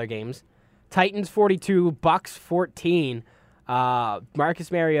some other games. Titans 42, Bucks 14. Marcus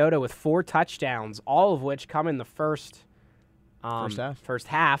Mariota with 4 touchdowns, all of which come in the first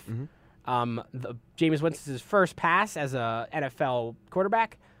half. Jameis Winston's first pass as a NFL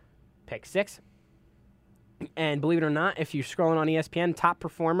quarterback, pick 6. And believe it or not, if you're scrolling on ESPN, top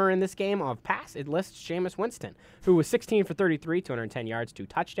performer in this game of pass, it lists Jameis Winston, who was 16 for 33, 210 yards, 2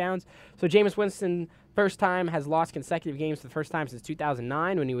 touchdowns. So Jameis Winston, first time, has lost consecutive games for the first time since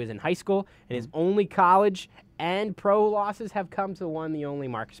 2009 when he was in high school. And his only college and pro losses have come to the only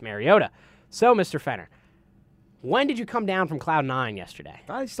Marcus Mariota. So, Mr. Fenner, when did you come down from Cloud 9 yesterday?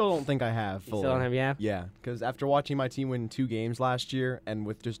 I still don't think I have fully. You still don't have, yeah? Yeah, because after watching my team win 2 games last year and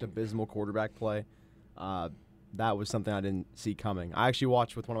with just abysmal quarterback play, that was something I didn't see coming. I actually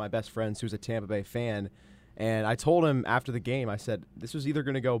watched with one of my best friends who's a Tampa Bay fan, and I told him after the game, I said, this was either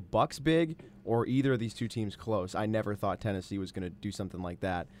going to go Bucks big or either of these 2 teams close. I never thought Tennessee was going to do something like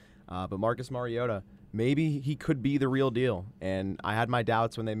that. But Marcus Mariota, maybe he could be the real deal. And I had my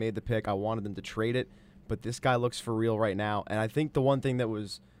doubts when they made the pick. I wanted them to trade it, but this guy looks for real right now. And I think the one thing that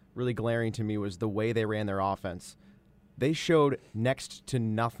was really glaring to me was the way they ran their offense. They showed next to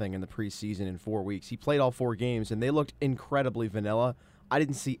nothing in the preseason in 4 weeks. He played all 4 games, and they looked incredibly vanilla. I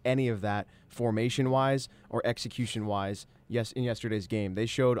didn't see any of that formation-wise or execution-wise in yesterday's game. They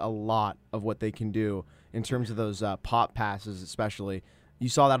showed a lot of what they can do in terms of those pop passes especially. You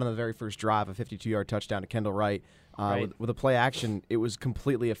saw that on the very first drive, a 52-yard touchdown to Kendall Wright. With a play action, it was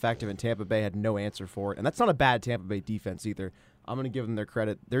completely effective, and Tampa Bay had no answer for it. And that's not a bad Tampa Bay defense either. I'm going to give them their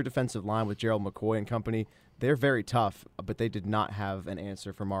credit. Their defensive line with Gerald McCoy and company, they're very tough, but they did not have an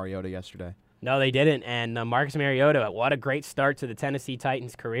answer for Mariota yesterday. No, they didn't. And Marcus Mariota, what a great start to the Tennessee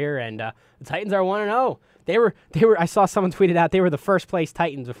Titans career. And the Titans are 1-0. They were. I saw someone tweeted out they were the first place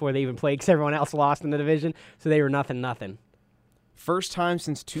Titans before they even played because everyone else lost in the division. So they were 0-0. First time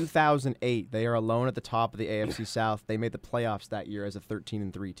since 2008, they are alone at the top of the AFC South. They made the playoffs that year as a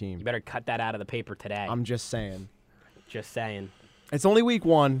 13-3 team. You better cut that out of the paper today. I'm just saying. Just saying. It's only week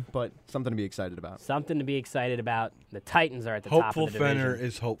 1, but something to be excited about. Something to be excited about. The Titans are at the top of the division. Hopeful Fenner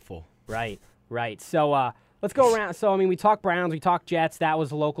is hopeful. Right. So let's go around. So, we talked Browns, we talked Jets. That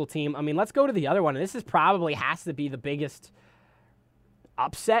was a local team. Let's go to the other one. This is probably has to be the biggest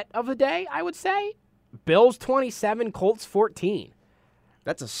upset of the day, I would say. Bills 27, Colts 14.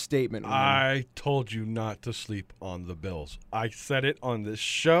 That's a statement. I told you not to sleep on the Bills. I said it on this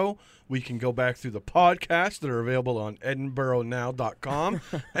show. We can go back through the podcasts that are available on edinboronow.com,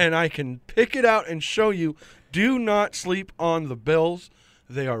 and I can pick it out and show you. Do not sleep on the Bills.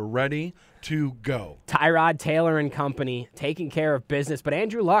 They are ready to go. Tyrod Taylor and company taking care of business. But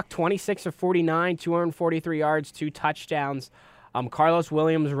Andrew Luck, 26 of 49, 243 yards, 2 touchdowns. Carlos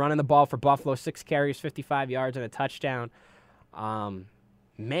Williams running the ball for Buffalo, 6 carries, 55 yards, and a touchdown.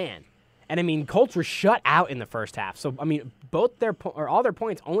 Man. And, Colts were shut out in the first half. So, all their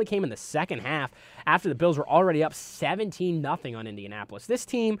points only came in the second half after the Bills were already up 17-0 on Indianapolis. This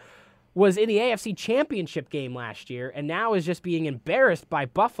team was in the AFC Championship game last year and now is just being embarrassed by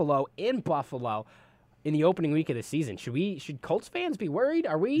Buffalo in Buffalo in the opening week of the season. Should Colts fans be worried?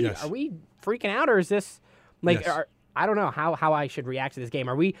 Are we freaking out, or is this I don't know how I should react to this game.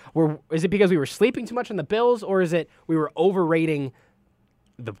 Is it because we were sleeping too much on the Bills, or is it we were overrating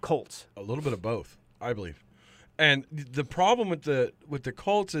the Colts? A little bit of both, I believe. And the problem with the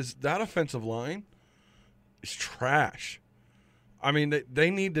Colts is that offensive line is trash.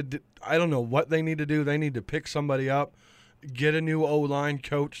 They need to I don't know what they need to do. They need to pick somebody up, get a new O-line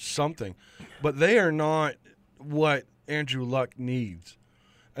coach, something. But they are not what Andrew Luck needs.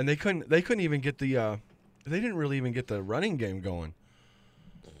 And they couldn't even get they didn't really even get the running game going.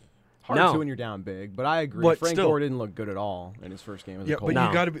 Hard to when you're down big, but I agree. Frank Gore didn't look good at all in his first game as a Colt. But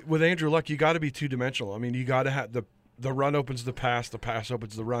you got to be with Andrew Luck. You got to be two-dimensional. You got to have the run opens the pass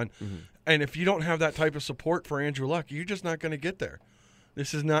opens the run, and if you don't have that type of support for Andrew Luck, you're just not going to get there.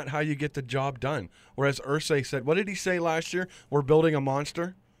 This is not how you get the job done. Whereas Irsay said, what did he say last year? We're building a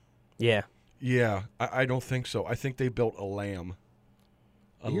monster. Yeah. Yeah, I don't think so. I think they built a lamb.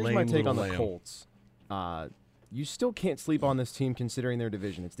 Here's my take on the Colts. You still can't sleep on this team considering their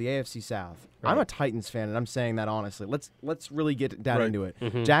division. It's the AFC South. Right. I'm a Titans fan, and I'm saying that honestly. Let's really get down into it.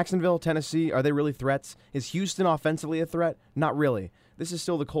 Jacksonville, Tennessee, are they really threats? Is Houston offensively a threat? Not really. This is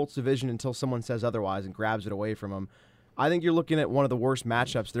still the Colts division until someone says otherwise and grabs it away from them. I think you're looking at one of the worst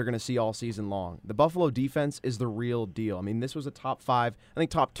matchups they're going to see all season long. The Buffalo defense is the real deal. This was a top 5,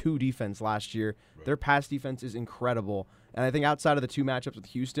 top 2 defense last year. Right. Their pass defense is incredible. And I think outside of the 2 matchups with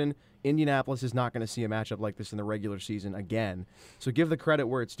Houston, Indianapolis is not going to see a matchup like this in the regular season again. So give the credit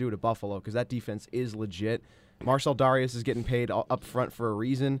where it's due to Buffalo because that defense is legit. Marcel Darius is getting paid up front for a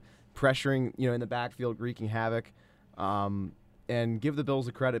reason. pressuring, in the backfield, wreaking havoc. And give the Bills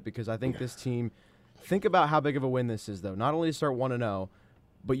the credit because I think this team, think about how big of a win this is, though. Not only to start 1-0,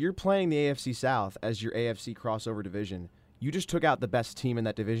 but you're playing the AFC South as your AFC crossover division. You just took out the best team in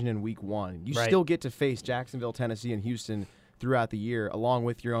that division in week 1. You still get to face Jacksonville, Tennessee, and Houston throughout the year, along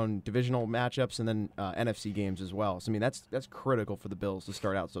with your own divisional matchups and then NFC games as well. So, I mean, that's critical for the Bills to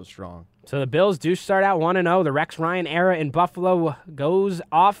start out so strong. So the Bills do start out 1-0. The Rex Ryan era in Buffalo goes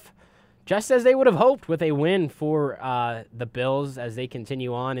off just as they would have hoped with a win for the Bills as they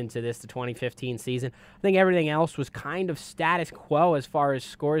continue on into the 2015 season. I think everything else was kind of status quo as far as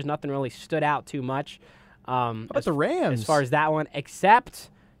scores. Nothing really stood out too much. How about the Rams? As far as that one, except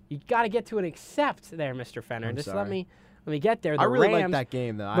you got to get to an except there, Mr. Fenner. Let me get there. I really like that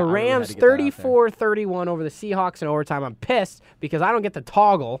game, though. The Rams 34-31 over the Seahawks in overtime. I'm pissed because I don't get to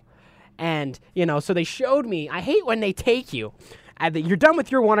toggle. And, so they showed me. I hate when they take you. You're done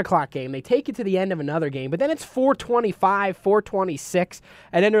with your 1 o'clock game. They take you to the end of another game, but then it's 4:25, 4:26,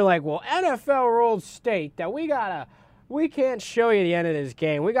 and then they're like, well, NFL rules state that we can't show you the end of this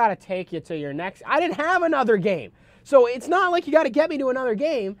game. We got to take you to your next. I didn't have another game. So it's not like you got to get me to another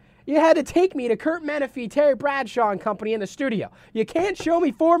game. You had to take me to Kurt Menefee, Terry Bradshaw and company in the studio. You can't show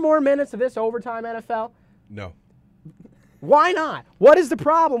me 4 more minutes of this overtime, NFL? No. Why not? What is the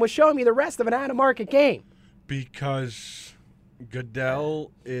problem with showing me the rest of an out-of-market game? Because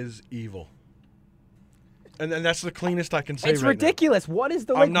Goodell is evil. And that's the cleanest I can say it's right ridiculous. now. What is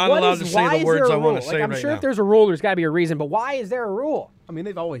the I'm not allowed to say the words I want to say I'm right sure now. if there's a rule, there's got to be a reason. But why is there a rule? I mean,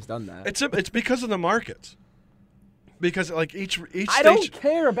 they've always done that. It's because of the markets. Because like each station. I don't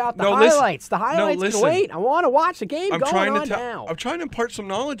care about the highlights. The highlights can wait. I want to watch the game now. I'm trying to impart some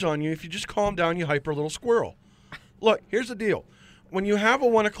knowledge on you. If you just calm down, you hyper little squirrel. Look, here's the deal. When you have a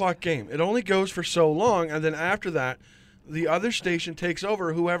 1 o'clock game, it only goes for so long, and then after that, the other station takes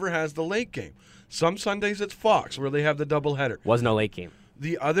over whoever has the late game. Some Sundays it's Fox where they have the doubleheader. Was no late game.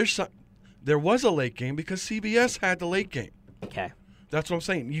 There was a late game because CBS had the late game. Okay. That's what I'm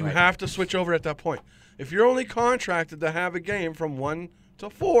saying. You have to switch over at that point. If you're only contracted to have a game from 1 to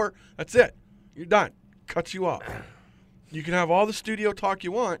 4, that's it. You're done. Cuts you off. You can have all the studio talk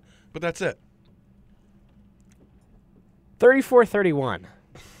you want, but that's it. 34-31.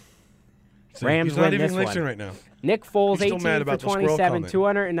 Rams He's not win even this listening one. right now. Nick Foles, He's still 18 mad for about the squirrel 27, comment.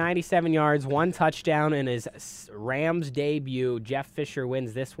 297 yards, 1 touchdown in his Rams debut. Jeff Fisher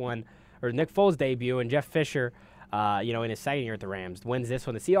wins this one, or Nick Foles' debut, and Jeff Fisher, in his second year at the Rams, wins this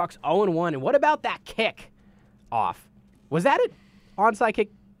one. The Seahawks 0-1. And what about that kick off? Was that an onside kick?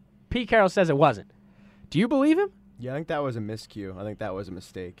 Pete Carroll says it wasn't. Do you believe him? Yeah, I think that was a miscue. I think that was a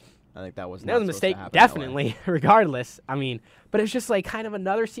mistake. I think that was a mistake, definitely. Regardless, I mean, but it's just like kind of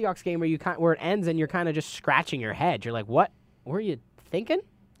another Seahawks game where it ends and you're kind of just scratching your head. You're like, what were you thinking,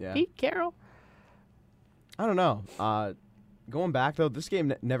 Pete Carroll? I don't know. Going back though, this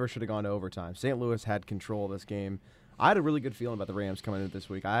game never should have gone to overtime. St. Louis had control of this game. I had a really good feeling about the Rams coming into this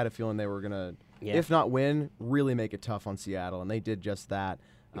week. I had a feeling they were gonna, if not win, really make it tough on Seattle, and they did just that,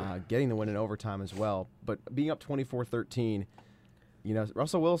 getting the win in overtime as well. But being up 24-13.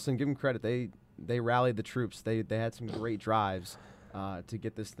 Russell Wilson, give him credit. They rallied the troops. They had some great drives to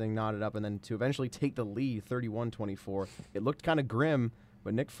get this thing knotted up and then to eventually take the lead 31-24. It looked kind of grim,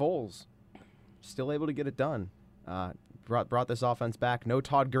 but Nick Foles still able to get it done. Brought this offense back. No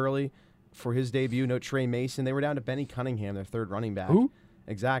Todd Gurley for his debut. No Trey Mason. They were down to Benny Cunningham, their third running back. Who?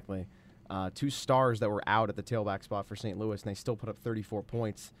 Exactly. 2 stars that were out at the tailback spot for St. Louis, and they still put up 34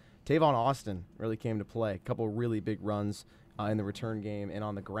 points. Tavon Austin really came to play. A couple really big runs in the return game and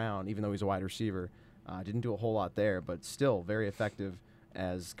on the ground, even though he's a wide receiver. Didn't do a whole lot there, but still very effective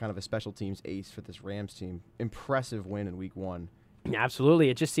as kind of a special teams ace for this Rams team. Impressive win in week 1. Absolutely.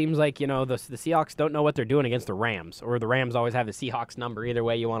 It just seems like, the Seahawks don't know what they're doing against the Rams, or the Rams always have the Seahawks number. Either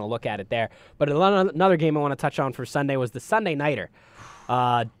way you want to look at it there. But another game I want to touch on for Sunday was the Sunday Nighter.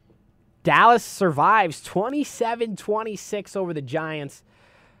 Dallas survives 27-26 over the Giants.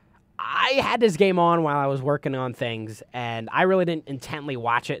 I had this game on while I was working on things, and I really didn't intently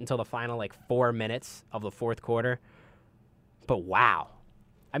watch it until the final 4 minutes of the fourth quarter. But wow.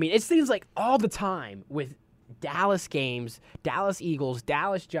 I mean, it seems like all the time with Dallas games, Dallas Eagles,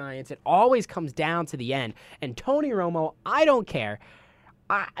 Dallas Giants, it always comes down to the end. And Tony Romo, I don't care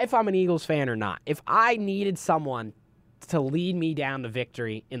if I'm an Eagles fan or not. If I needed someone to lead me down to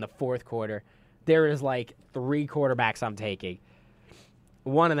victory in the fourth quarter, there is 3 quarterbacks I'm taking.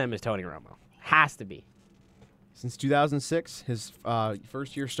 One of them is Tony Romo. Has to be. Since 2006, his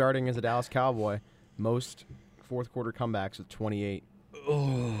first year starting as a Dallas Cowboy, most fourth quarter comebacks with 28.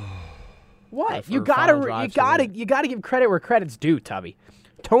 What? You gotta give credit where credit's due, Tubby.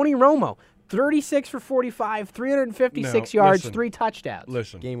 Tony Romo, 36 for 45, 356 yards, listen. 3 touchdowns.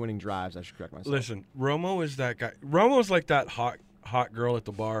 Listen. Game-winning drives. I should correct myself. Listen, Romo is that guy. Romo's like that hot girl at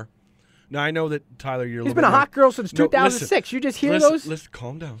the bar. Now, I know that, Tyler, you're a He's little been bit a more- hot girl since No, 2006. You just hear listen, those? Listen,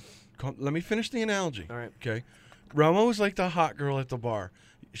 calm down. Let me finish the analogy. All right. Okay. Romo is like the hot girl at the bar.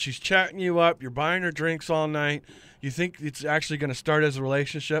 She's chatting you up. You're buying her drinks all night. You think it's actually going to start as a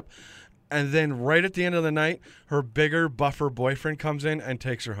relationship. And then right at the end of the night, her bigger, buffer boyfriend comes in and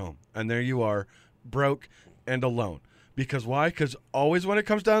takes her home. And there you are, broke and alone. Because why? Because always when it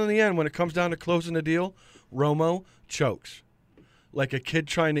comes down to the end, when it comes down to closing the deal, Romo chokes. Like a kid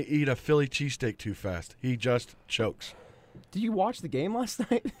trying to eat a Philly cheesesteak too fast. He just chokes. Did you watch the game last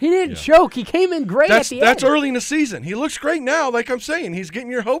night? He didn't choke. He came in great at the end. That's early in the season. He looks great now, like I'm saying. He's getting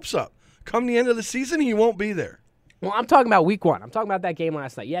your hopes up. Come the end of the season, he won't be there. Well, I'm talking about week 1. I'm talking about that game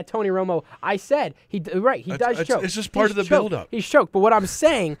last night. Yeah, Tony Romo, I said, he does choke. It's just part of the choked. buildup. He's choked. But what I'm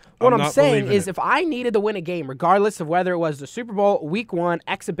saying, I'm not believing is it. if I needed to win a game, regardless of whether it was the Super Bowl, week 1,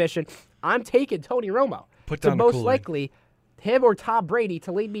 exhibition, I'm taking Tony Romo. Put to down the most Kool-Aid. likely him or Tom Brady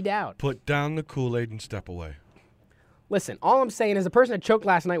to lead me down. Put down the Kool-Aid and step away. Listen, all I'm saying is the person that choked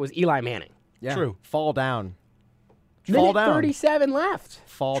last night was Eli Manning. Yeah. True. Fall down. Minute Fall down. 37 left.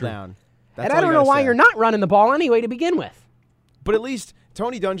 Fall down. That's And all I you don't know gotta why say. you're not running the ball anyway to begin with. But at least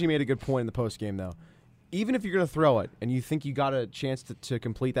Tony Dungy made a good point in the post game, though. Even if you're going to throw it and you think you got a chance to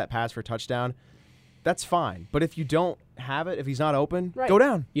complete that pass for a touchdown, that's fine. But if you don't have it, if he's not open, Right. go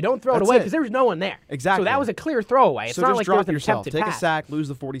down. You don't throw it That's away it. because there was no one there. Exactly. So that was a clear throwaway. It's So not just like there drop was an yourself. attempted Take pass. a sack, lose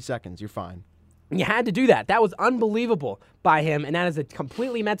the 40 seconds. You're fine. You had to do that. That was unbelievable by him, and that is a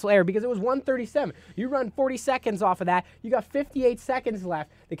completely mental error because it was 137. You run 40 seconds off of that. You got 58 seconds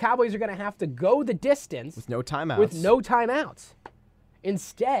left. The Cowboys are going to have to go the distance With no timeouts. with no timeouts.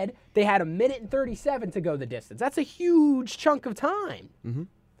 Instead, they had 1:37 to go the distance. That's a huge chunk of time. Mm-hmm.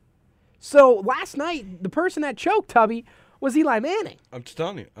 So last night, the person that choked, Tubby, was Eli Manning. I'm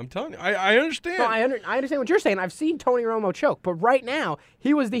telling you. I understand. No, I understand what you're saying. I've seen Tony Romo choke, but right now,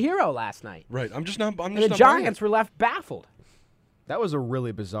 he was the hero last night. Right. I'm just not And the buying it. Giants were left baffled. That was a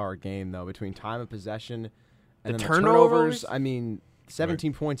really bizarre game, though, between time of possession and The then turnovers? I mean,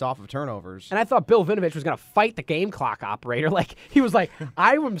 17 points off of turnovers. And I thought Bill Vinovich was going to fight the game clock operator. Like, he was like,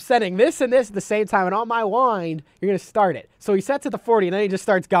 I am setting this and this at the same time, and on my wind, you're going to start it. So he sets at the 40, and then he just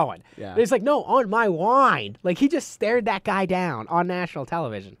starts going. Yeah. And he's like, no, on my wind. Like, he just stared that guy down on national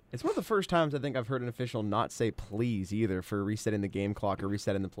television. It's one of the first times I think I've heard an official not say please either for resetting the game clock or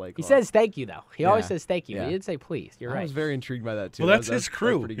resetting the play clock. He says thank you, though. He always Yeah. says thank you. Yeah. He did say please. You're I right. was very intrigued by that, too. Well, that's That was- his that was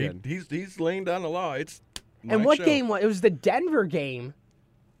crew. pretty good. He's laying down the law. It's my And what show. game was it? Was the Denver game.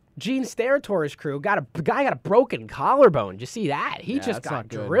 Gene Steratores' crew the guy got a broken collarbone. Did you see that? He Yeah, just that's got not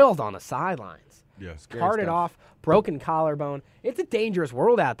good. drilled on the sidelines. Yes. Carted stuff. off, broken collarbone. It's a dangerous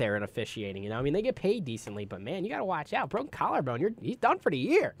world out there in officiating. You know, I mean, they get paid decently, but man, you got to watch out. Broken collarbone, he's done for the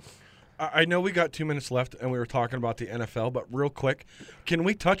year. I know we got 2 minutes left, and we were talking about the NFL, but real quick, can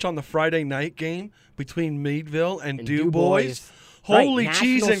we touch on the Friday night game between Meadville and Du Bois? Holy Right,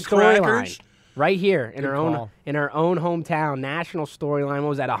 cheese national and crackers! storyline. Right here in Good our call. own hometown, national storyline. What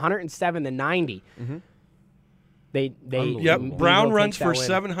was that? 107-90. Mm-hmm. They Yep, Unbelievable. Brown will runs take for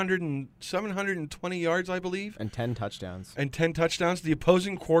that win. 720 yards, I believe, And 10 touchdowns. and 10 touchdowns. The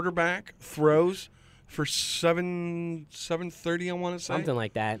opposing quarterback throws for 730, I want to say. Something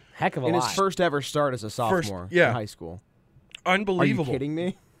like that. Heck of a In lot. his first ever start as a sophomore yeah. in high school. Unbelievable. Are you kidding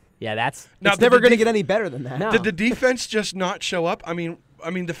me? Yeah, that's Now, It's did never the going to def- get any better than that. No. Did the defense just not show up? I mean,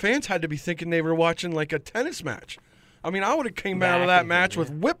 the fans had to be thinking they were watching like a tennis match. I mean, I would have came out of that match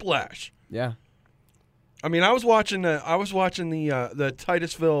with whiplash. Yeah. I mean, I was watching the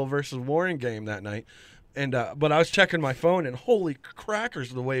Titusville versus Warren game that night, and but I was checking my phone, and holy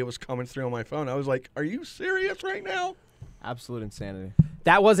crackers, the way it was coming through on my phone, I was like, "Are you serious right now?" Absolute insanity.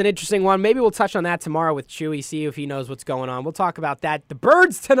 That was an interesting one. Maybe we'll touch on that tomorrow with Chewy, see if he knows what's going on. We'll talk about that. The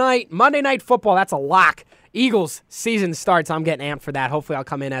Birds tonight, Monday Night Football, that's a lock. Eagles season starts. I'm getting amped for that. Hopefully I'll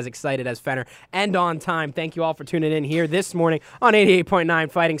come in as excited as Fenner and on time. Thank you all for tuning in here this morning on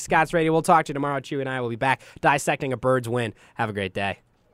 88.9 Fighting Scots Radio. We'll talk to you tomorrow. Chewy and I will be back dissecting a Birds win. Have a great day.